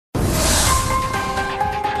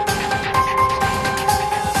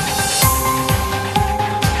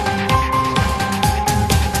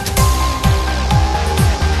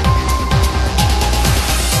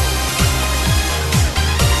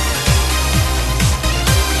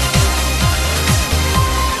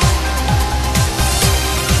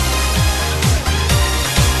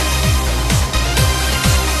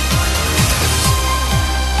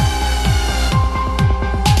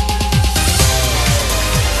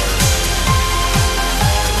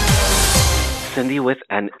Sindy with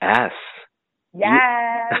an S. You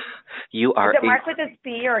Yes. you Is are it Mark a with a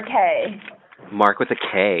C or a K? Mark with a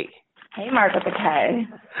K. Hey, Mark with a K.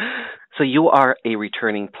 So you are a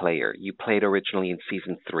returning player. You played originally in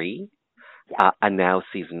season three, Yes. and now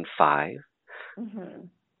season five. hmm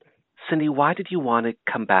Sindy, why did you want to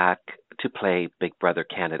come back to play Big Brother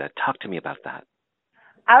Canada? Talk to me about that.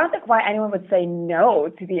 I don't think why anyone would say no,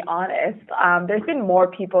 to be honest. There's been more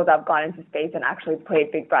people that have gone into space and actually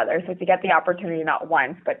played Big Brother. So to get the opportunity not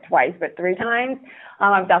once, but twice, but three times,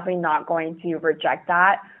 I'm definitely not going to reject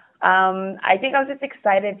that. I think I was just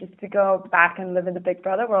excited just to go back and live in the Big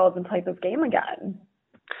Brother world and play this game again.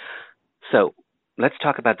 So let's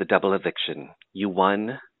talk about the double eviction. You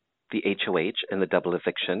won the HOH in the double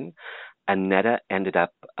eviction, and Netta ended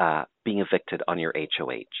up being evicted on your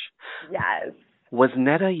HOH. Yes. Was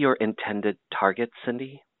Netta your intended target,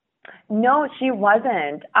 Sindy? No, she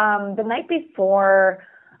wasn't. The night before,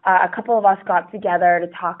 a couple of us got together to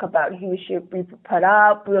talk about who should we put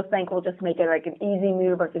up. We were think we'll just make it like an easy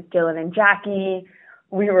move of just Dylan and Jackie.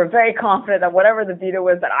 We were very confident that whatever the veto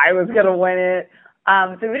was, that I was gonna win it.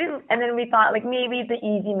 So we didn't, and then we thought like maybe the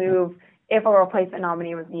easy move, if a replacement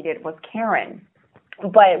nominee was needed, was Karen.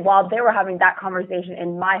 But while they were having that conversation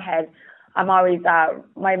in my head, I'm always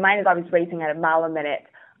my mind is always racing at a mile a minute,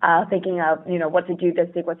 thinking of what to do this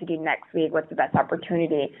week, what to do next week, what's the best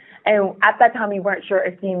opportunity. And at that time, we weren't sure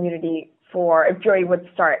if the immunity if jury would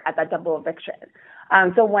start at that double eviction.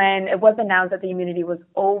 So when it was announced that the immunity was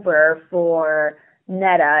over for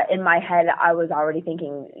Netta, in my head, I was already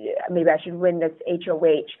thinking maybe I should win this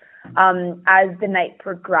HOH. As the night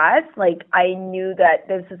progressed, like I knew that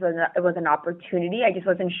it was an opportunity. I just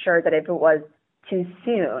wasn't sure that if it was too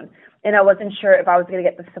soon, and I wasn't sure if I was going to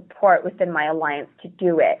get the support within my alliance to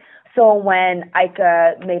do it. So when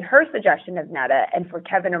Ika made her suggestion of Netta, and for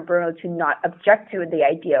Kevin and Bruno to not object to the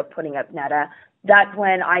idea of putting up Netta, that's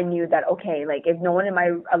when I knew that, okay, like if no one in my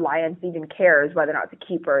alliance even cares whether or not to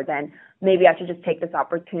keep her, then maybe I should just take this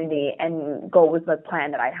opportunity and go with the plan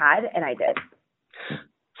that I had, and I did.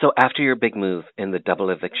 So after your big move in the double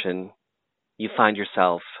eviction, you find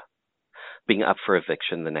yourself being up for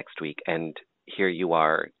eviction the next week, and here you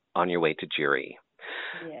are on your way to jury.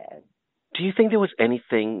 Yes. Do you think there was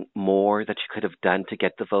anything more that you could have done to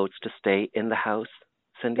get the votes to stay in the House,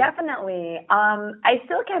 Sindy? Definitely. I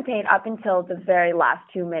still campaigned up until the very last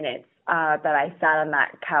 2 minutes that I sat on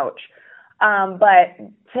that couch. But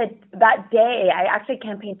that day, I actually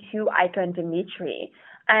campaigned to Ika and Dimitri.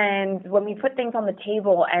 And when we put things on the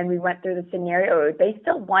table and we went through the scenario, they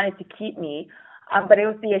still wanted to keep me. But it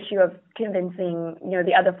was the issue of convincing,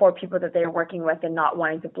 the other four people that they were working with and not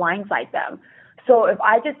wanting to blindside them. So if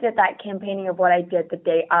I just did that campaigning of what I did the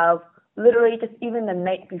day of, literally just even the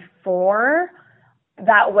night before,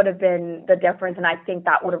 that would have been the difference. And I think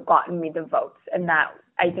that would have gotten me the votes. And that,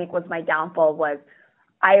 I think, was my downfall. Was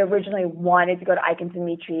I originally wanted to go to Ike and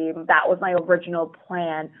Dimitri. That was my original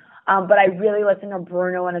plan. But I really listened to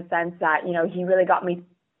Bruno in a sense that, he really got me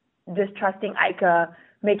distrusting Ika,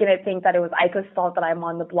 making it think that it was Ika's fault that I'm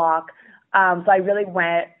on the block. So I really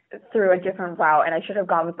went through a different route, and I should have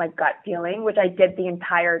gone with my gut feeling, which I did the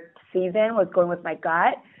entire season, was going with my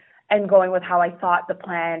gut and going with how I thought the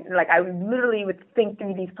plan, like I literally would think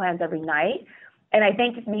through these plans every night. And I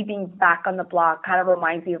think just me being back on the block kind of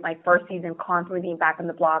reminds me of my first season, constantly being back on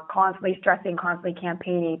the block, constantly stressing, constantly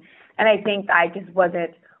campaigning. And I think I just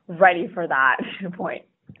wasn't ready for that point.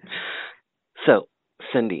 So,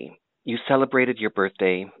 Sindy, you celebrated your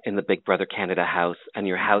birthday in the Big Brother Canada house, and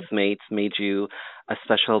your housemates made you a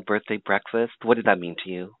special birthday breakfast. What did that mean to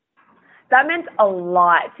you? That meant a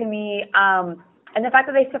lot to me. And the fact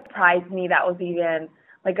that they surprised me, that was even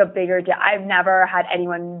like a bigger deal. I've never had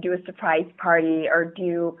anyone do a surprise party or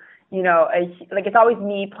do, like it's always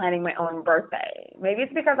me planning my own birthday. Maybe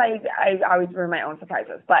it's because I always ruin my own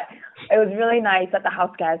surprises, but it was really nice that the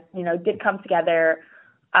house guests, did come together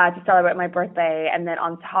to celebrate my birthday. And then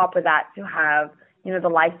on top of that, to have, the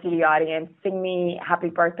live studio audience sing me happy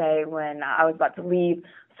birthday when I was about to leave.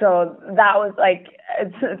 So that was like,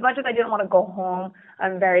 as much as I didn't want to go home,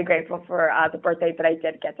 I'm very grateful for the birthday that I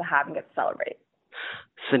did get to have and get to celebrate.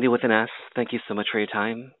 Sindy with an S, thank you so much for your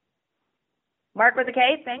time. Mark with a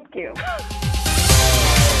K, thank you.